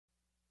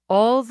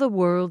all the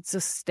world's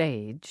a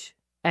stage,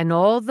 and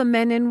all the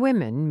men and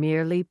women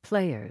merely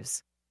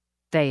players.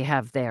 They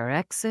have their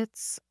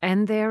exits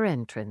and their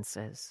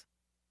entrances.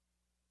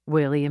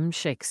 William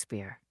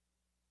Shakespeare.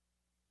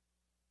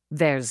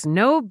 There's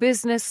no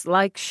business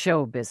like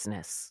show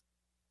business.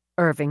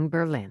 Irving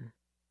Berlin.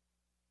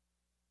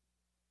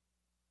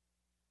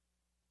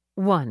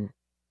 1.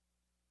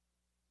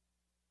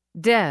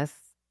 Death,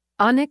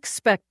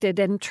 unexpected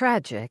and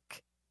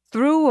tragic,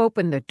 threw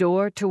open the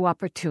door to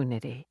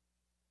opportunity.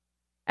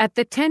 At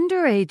the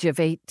tender age of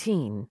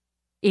 18,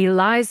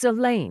 Eliza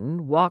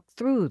Lane walked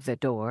through the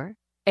door,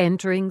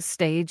 entering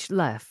stage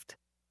left,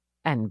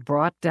 and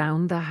brought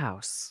down the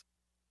house.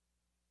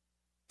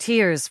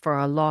 Tears for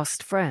a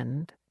lost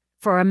friend,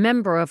 for a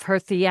member of her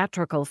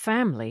theatrical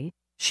family,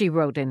 she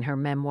wrote in her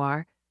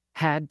memoir,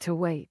 had to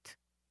wait.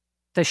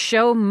 The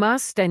show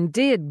must and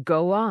did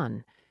go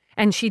on,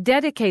 and she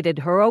dedicated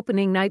her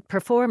opening night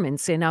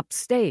performance in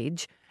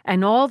Upstage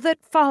and all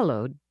that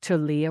followed to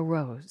Leah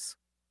Rose.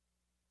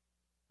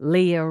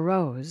 Leah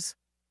Rose,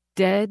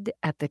 dead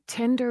at the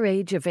tender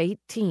age of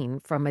 18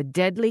 from a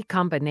deadly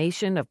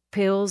combination of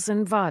pills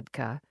and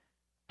vodka,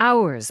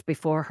 hours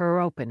before her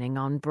opening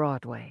on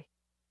Broadway.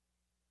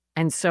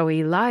 And so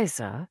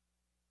Eliza,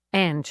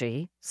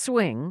 Angie,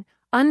 swing,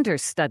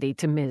 understudy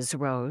to Ms.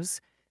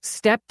 Rose,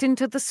 stepped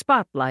into the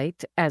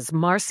spotlight as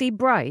Marcy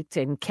Bright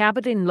in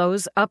Cabot in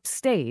Low's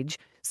Upstage,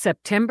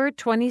 September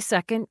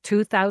 22,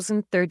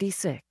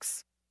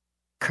 2036.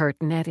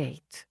 Curtain at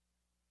 8.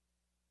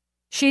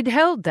 She'd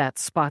held that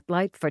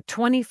spotlight for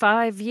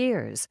 25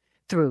 years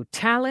through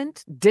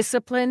talent,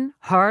 discipline,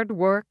 hard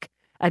work,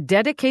 a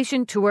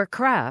dedication to her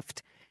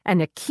craft,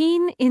 and a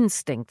keen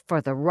instinct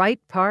for the right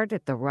part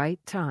at the right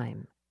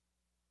time.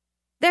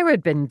 There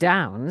had been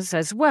downs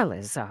as well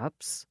as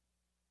ups.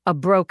 A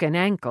broken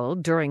ankle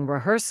during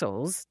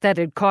rehearsals that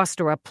had cost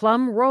her a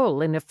plum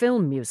role in a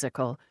film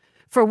musical,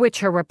 for which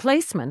her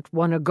replacement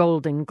won a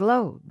Golden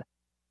Globe.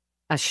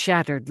 A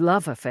shattered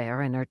love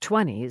affair in her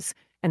 20s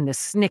and the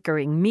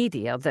snickering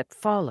media that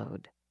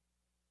followed.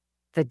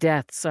 The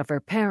deaths of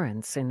her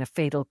parents in a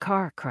fatal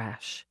car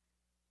crash.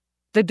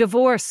 The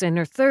divorce in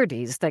her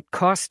 30s that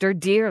cost her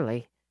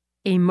dearly,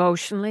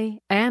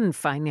 emotionally and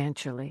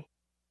financially.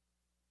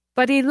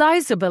 But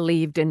Eliza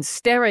believed in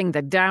staring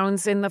the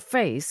downs in the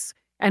face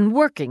and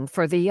working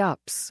for the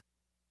ups.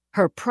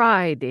 Her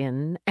pride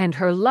in and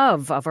her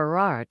love of her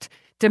art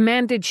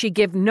demanded she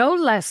give no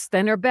less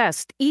than her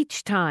best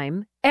each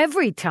time,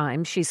 every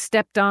time she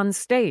stepped on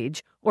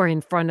stage or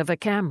in front of a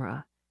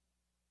camera.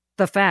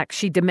 The fact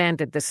she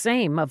demanded the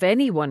same of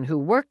anyone who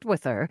worked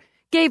with her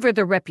gave her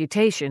the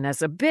reputation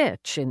as a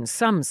bitch in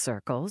some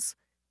circles.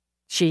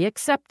 She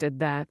accepted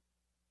that,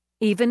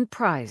 even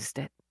prized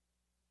it.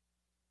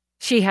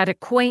 She had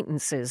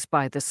acquaintances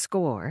by the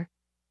score,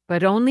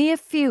 but only a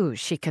few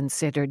she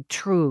considered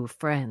true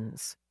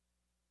friends.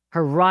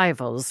 Her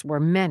rivals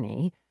were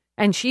many,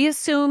 and she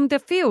assumed a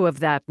few of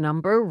that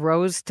number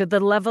rose to the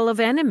level of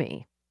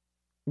enemy.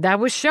 That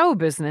was show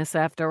business,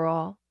 after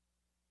all.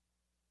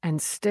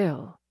 And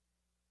still,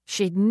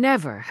 she'd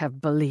never have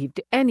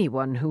believed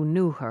anyone who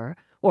knew her,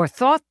 or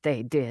thought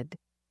they did,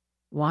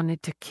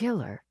 wanted to kill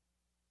her.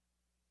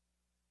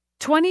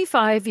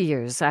 25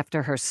 years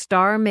after her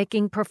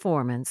star-making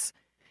performance,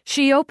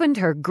 she opened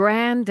her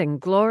grand and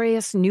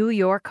glorious New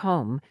York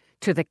home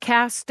to the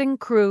cast and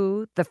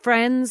crew, the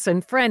friends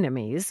and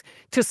frenemies,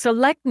 to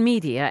select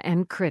media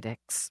and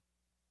critics.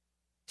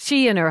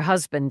 She and her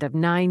husband of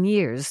 9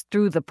 years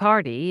threw the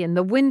party in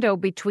the window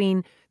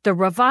between the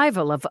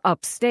revival of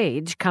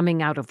Upstage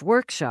coming out of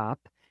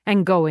workshop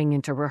and going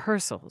into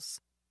rehearsals.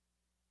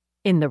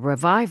 In the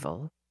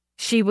revival,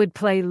 she would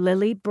play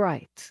Lily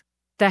Bright,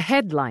 the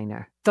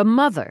headliner, the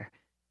mother,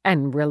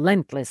 and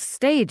relentless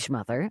stage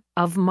mother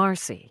of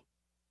Marcy.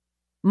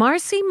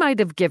 Marcy might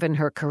have given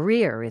her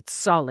career its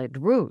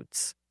solid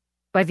roots,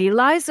 but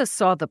Eliza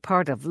saw the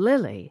part of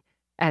Lily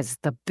as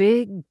the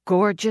big,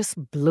 gorgeous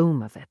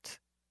bloom of it.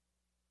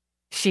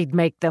 She'd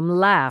make them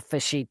laugh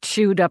as she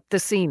chewed up the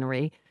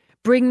scenery,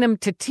 bring them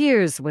to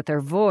tears with her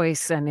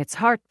voice and its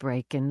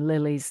heartbreak in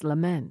Lily's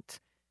lament.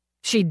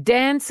 She'd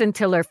dance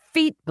until her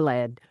feet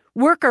bled,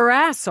 work her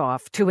ass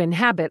off to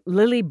inhabit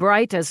Lily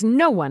Bright as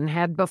no one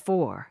had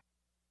before.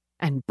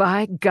 And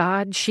by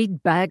God,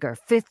 she'd bag her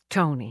 5th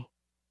Tony.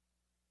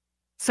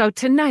 So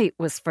tonight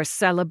was for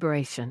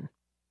celebration,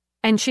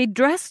 and she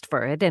dressed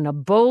for it in a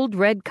bold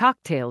red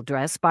cocktail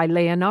dress by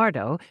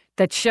Leonardo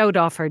that showed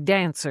off her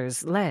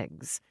dancer's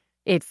legs.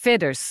 It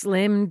fit her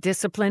slim,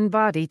 disciplined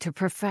body to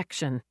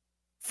perfection,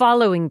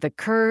 following the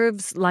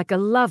curves like a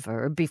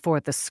lover before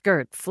the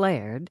skirt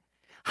flared,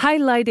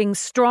 highlighting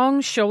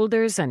strong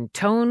shoulders and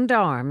toned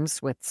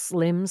arms with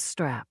slim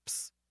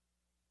straps.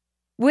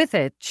 With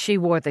it, she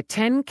wore the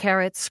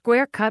 10-carat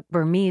square-cut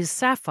Burmese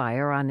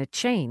sapphire on a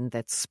chain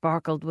that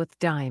sparkled with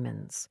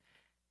diamonds.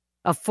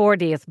 A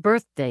 40th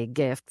birthday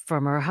gift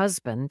from her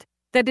husband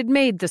that had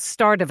made the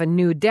start of a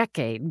new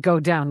decade go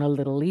down a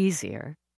little easier.